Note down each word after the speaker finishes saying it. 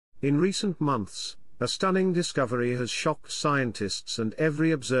In recent months, a stunning discovery has shocked scientists and every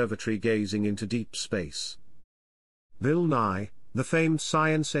observatory gazing into deep space. Bill Nye, the famed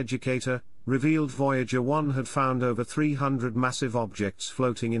science educator, revealed Voyager 1 had found over 300 massive objects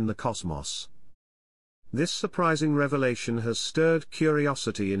floating in the cosmos. This surprising revelation has stirred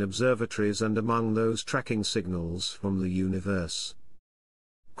curiosity in observatories and among those tracking signals from the universe.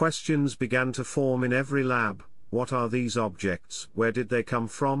 Questions began to form in every lab: what are these objects, where did they come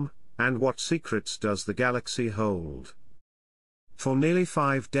from, and what secrets does the galaxy hold? For nearly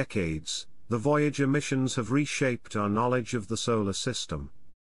 5 decades, the Voyager missions have reshaped our knowledge of the solar system.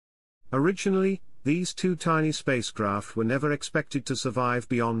 Originally, these 2 tiny spacecraft were never expected to survive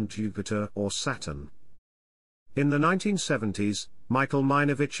beyond Jupiter or Saturn. In the 1970s, Michael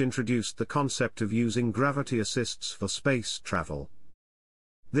Minovich introduced the concept of using gravity assists for space travel.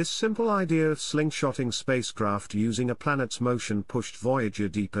 This simple idea of slingshotting spacecraft using a planet's motion pushed Voyager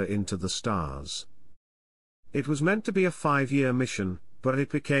deeper into the stars. It was meant to be a 5-year mission, but it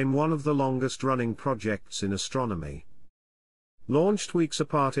became one of the longest-running projects in astronomy. Launched weeks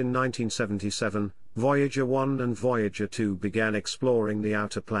apart in 1977, Voyager 1 and Voyager 2 began exploring the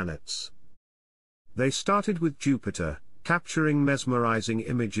outer planets. They started with Jupiter, capturing mesmerizing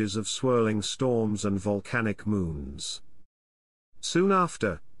images of swirling storms and volcanic moons. Soon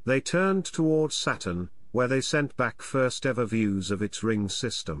after, they turned toward Saturn, where they sent back first-ever views of its ring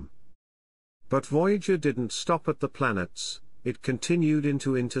system. But Voyager didn't stop at the planets, it continued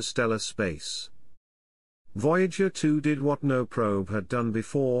into interstellar space. Voyager 2 did what no probe had done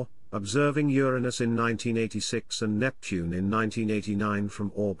before, observing Uranus in 1986 and Neptune in 1989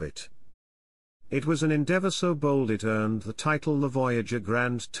 from orbit. It was an endeavor so bold it earned the title the Voyager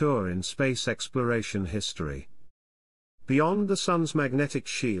Grand Tour in space exploration history. Beyond the Sun's magnetic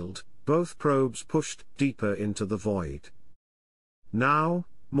shield, both probes pushed deeper into the void. Now,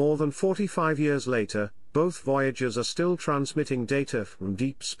 more than 45 years later, both Voyagers are still transmitting data from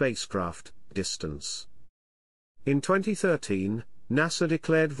deep spacecraft distance. In 2013, NASA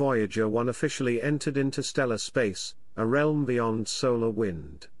declared Voyager 1 officially entered interstellar space, a realm beyond solar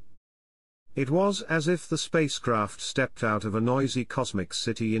wind. It was as if the spacecraft stepped out of a noisy cosmic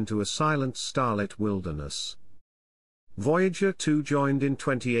city into a silent starlit wilderness. Voyager 2 joined in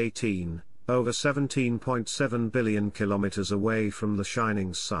 2018, over 17.7 billion kilometers away from the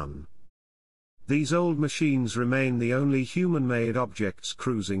shining sun. These old machines remain the only human-made objects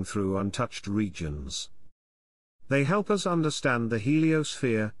cruising through untouched regions. They help us understand the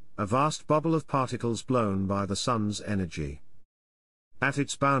heliosphere, a vast bubble of particles blown by the sun's energy. At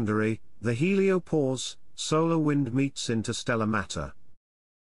its boundary, the heliopause, solar wind meets interstellar matter.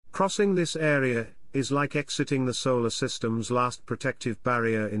 Crossing this area is like exiting the solar system's last protective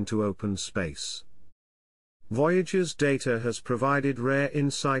barrier into open space. Voyager's data has provided rare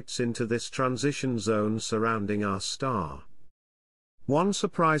insights into this transition zone surrounding our star. One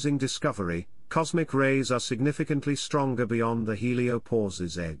surprising discovery: cosmic rays are significantly stronger beyond the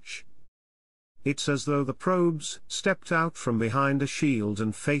heliopause's edge. It's as though the probes stepped out from behind a shield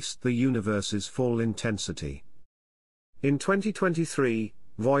and faced the universe's full intensity. In 2023,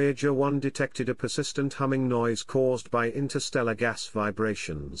 Voyager 1 detected a persistent humming noise caused by interstellar gas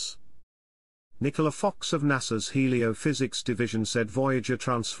vibrations. Nicola Fox of NASA's Heliophysics division said Voyager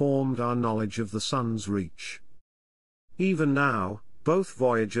transformed our knowledge of the Sun's reach. Even now, both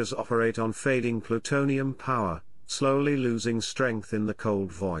Voyagers operate on fading plutonium power, slowly losing strength in the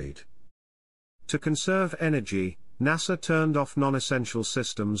cold void. To conserve energy, NASA turned off non-essential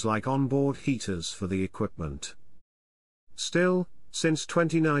systems like onboard heaters for the equipment. Still, since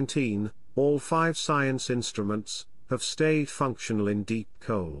 2019, all 5 science instruments have stayed functional in deep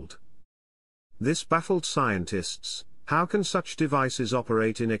cold. This baffled scientists: how can such devices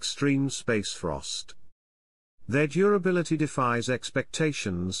operate in extreme space frost? Their durability defies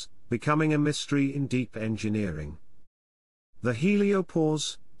expectations, becoming a mystery in deep engineering. The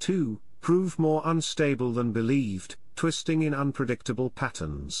heliopause, too, proved more unstable than believed, twisting in unpredictable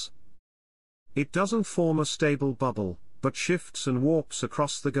patterns. It doesn't form a stable bubble, but shifts and warps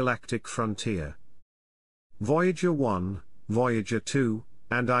across the galactic frontier. Voyager 1, Voyager 2,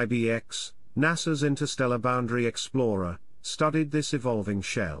 and IBX, NASA's Interstellar Boundary Explorer, studied this evolving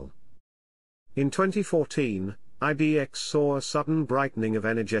shell. In 2014, IBX saw a sudden brightening of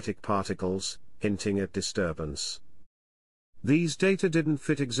energetic particles, hinting at disturbance. These data didn't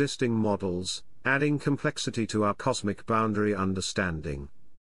fit existing models, adding complexity to our cosmic boundary understanding.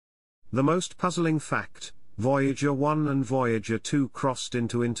 The most puzzling fact: Voyager 1 and Voyager 2 crossed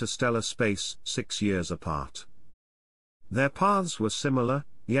into interstellar space 6 years apart. Their paths were similar,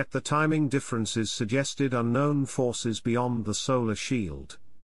 yet the timing differences suggested unknown forces beyond the solar shield.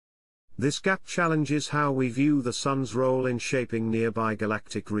 This gap challenges how we view the Sun's role in shaping nearby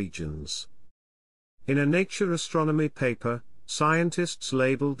galactic regions. In a Nature Astronomy paper, scientists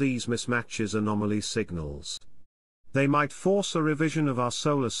labeled these mismatches anomaly signals. They might force a revision of our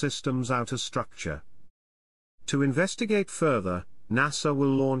solar system's outer structure. To investigate further, NASA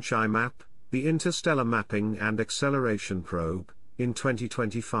will launch IMAP, the Interstellar Mapping and Acceleration Probe, in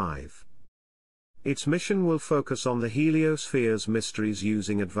 2025. Its mission will focus on the heliosphere's mysteries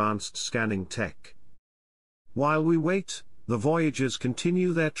using advanced scanning tech. While we wait, the Voyagers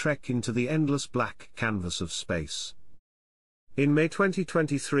continue their trek into the endless black canvas of space. In May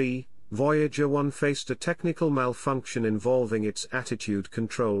 2023, Voyager 1 faced a technical malfunction involving its attitude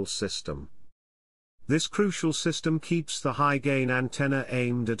control system. This crucial system keeps the high-gain antenna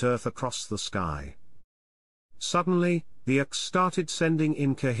aimed at Earth across the sky. Suddenly, the UX started sending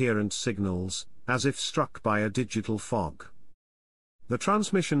incoherent signals, as if struck by a digital fog. The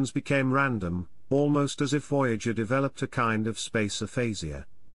transmissions became random, almost as if Voyager developed a kind of space aphasia.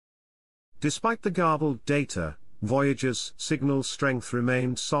 Despite the garbled data, Voyager's signal strength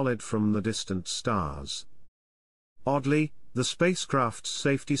remained solid from the distant stars. Oddly, the spacecraft's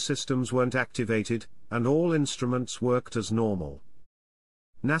safety systems weren't activated, and all instruments worked as normal.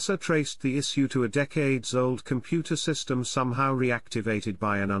 NASA traced the issue to a decades-old computer system somehow reactivated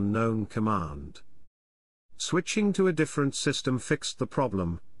by an unknown command. Switching to a different system fixed the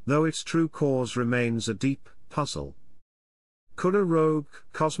problem, though its true cause remains a deep puzzle. Could a rogue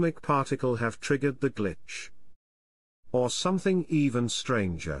cosmic particle have triggered the glitch? Or something even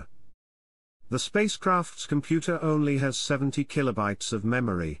stranger? The spacecraft's computer only has 70 kilobytes of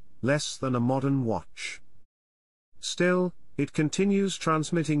memory, less than a modern watch. Still, it continues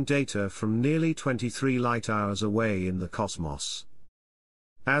transmitting data from nearly 23 light-hours away in the cosmos.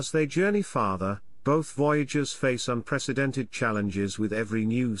 As they journey farther, both Voyagers face unprecedented challenges with every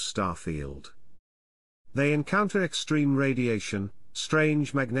new star field. They encounter extreme radiation,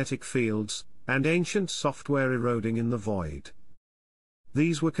 strange magnetic fields, and ancient software eroding in the void.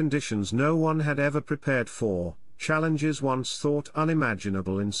 These were conditions no one had ever prepared for, challenges once thought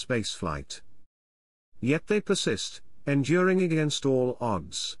unimaginable in spaceflight. Yet they persist, enduring against all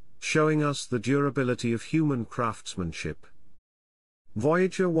odds, showing us the durability of human craftsmanship.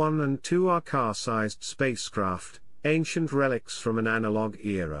 Voyager 1 and 2 are car-sized spacecraft, ancient relics from an analog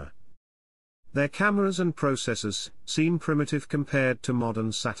era. Their cameras and processors seem primitive compared to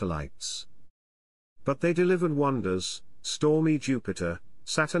modern satellites. But they delivered wonders: stormy Jupiter,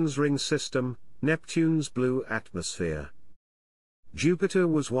 Saturn's ring system, Neptune's blue atmosphere. Jupiter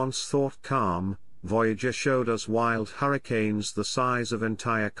was once thought calm. Voyager showed us wild hurricanes the size of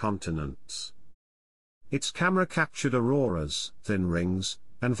entire continents. Its camera captured auroras, thin rings,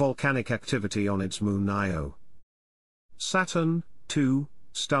 and volcanic activity on its moon Io. Saturn, too,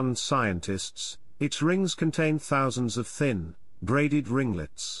 stunned scientists. Its rings contained thousands of thin, braided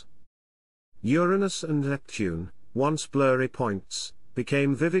ringlets. Uranus and Neptune, once blurry points,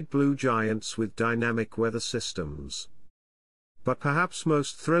 became vivid blue giants with dynamic weather systems. But perhaps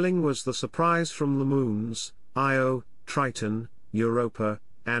most thrilling was the surprise from the moons, Io, Triton, Europa,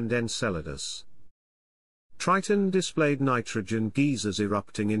 and Enceladus. Triton displayed nitrogen geysers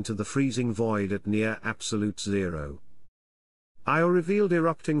erupting into the freezing void at near absolute zero. Io revealed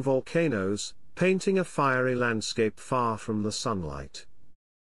erupting volcanoes, painting a fiery landscape far from the sunlight.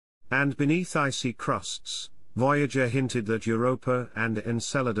 And beneath icy crusts, Voyager hinted that Europa and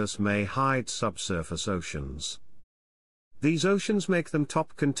Enceladus may hide subsurface oceans. These oceans make them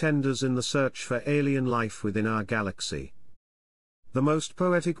top contenders in the search for alien life within our galaxy. The most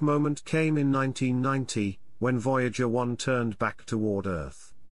poetic moment came in 1990, when Voyager 1 turned back toward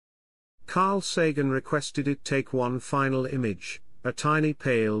Earth. Carl Sagan requested it take one final image, a tiny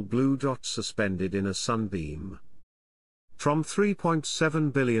pale blue dot suspended in a sunbeam. From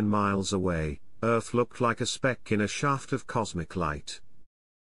 3.7 billion miles away, Earth looked like a speck in a shaft of cosmic light.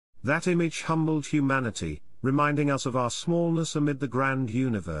 That image humbled humanity, reminding us of our smallness amid the grand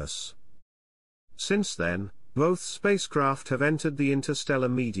universe. Since then, both spacecraft have entered the interstellar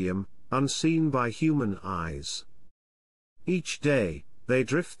medium, unseen by human eyes. Each day, they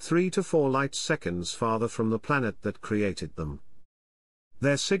drift 3 to 4 light-seconds farther from the planet that created them.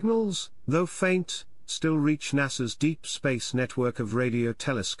 Their signals, though faint, still reach NASA's deep space network of radio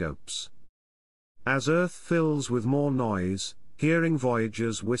telescopes. As Earth fills with more noise, hearing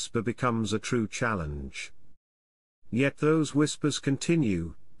Voyager's whisper becomes a true challenge. Yet those whispers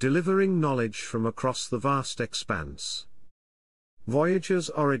continue, delivering knowledge from across the vast expanse. Voyager's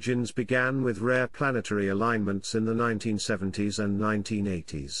origins began with rare planetary alignments in the 1970s and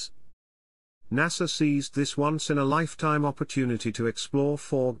 1980s. NASA seized this once-in-a-lifetime opportunity to explore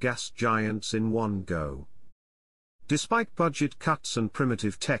 4 gas giants in one go. Despite budget cuts and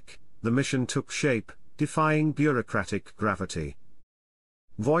primitive tech, the mission took shape, defying bureaucratic gravity.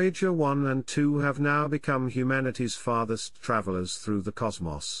 Voyager 1 and 2 have now become humanity's farthest travelers through the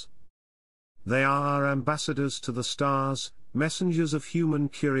cosmos. They are our ambassadors to the stars, messengers of human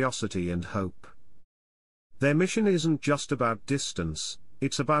curiosity and hope. Their mission isn't just about distance,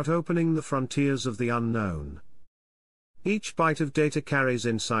 it's about opening the frontiers of the unknown. Each byte of data carries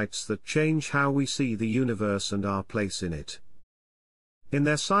insights that change how we see the universe and our place in it. In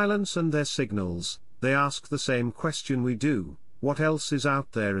their silence and their signals, they ask the same question we do: what else is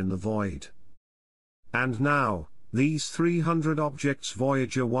out there in the void? And now, these 300 objects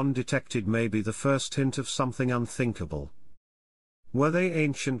Voyager 1 detected may be the first hint of something unthinkable. Were they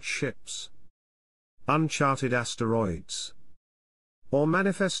ancient ships? Uncharted asteroids? Or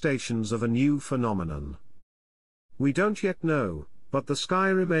manifestations of a new phenomenon? We don't yet know, but the sky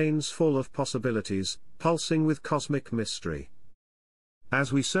remains full of possibilities, pulsing with cosmic mystery.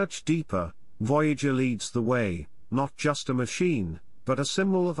 As we search deeper, Voyager leads the way, not just a machine, but a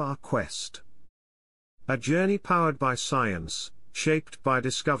symbol of our quest. A journey powered by science, shaped by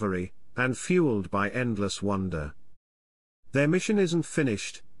discovery, and fueled by endless wonder. Their mission isn't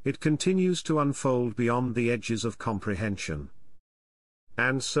finished, it continues to unfold beyond the edges of comprehension.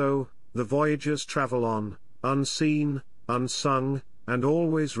 And so, the Voyagers travel on, unseen, unsung, and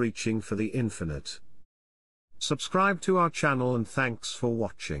always reaching for the infinite. Subscribe to our channel and thanks for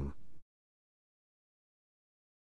watching.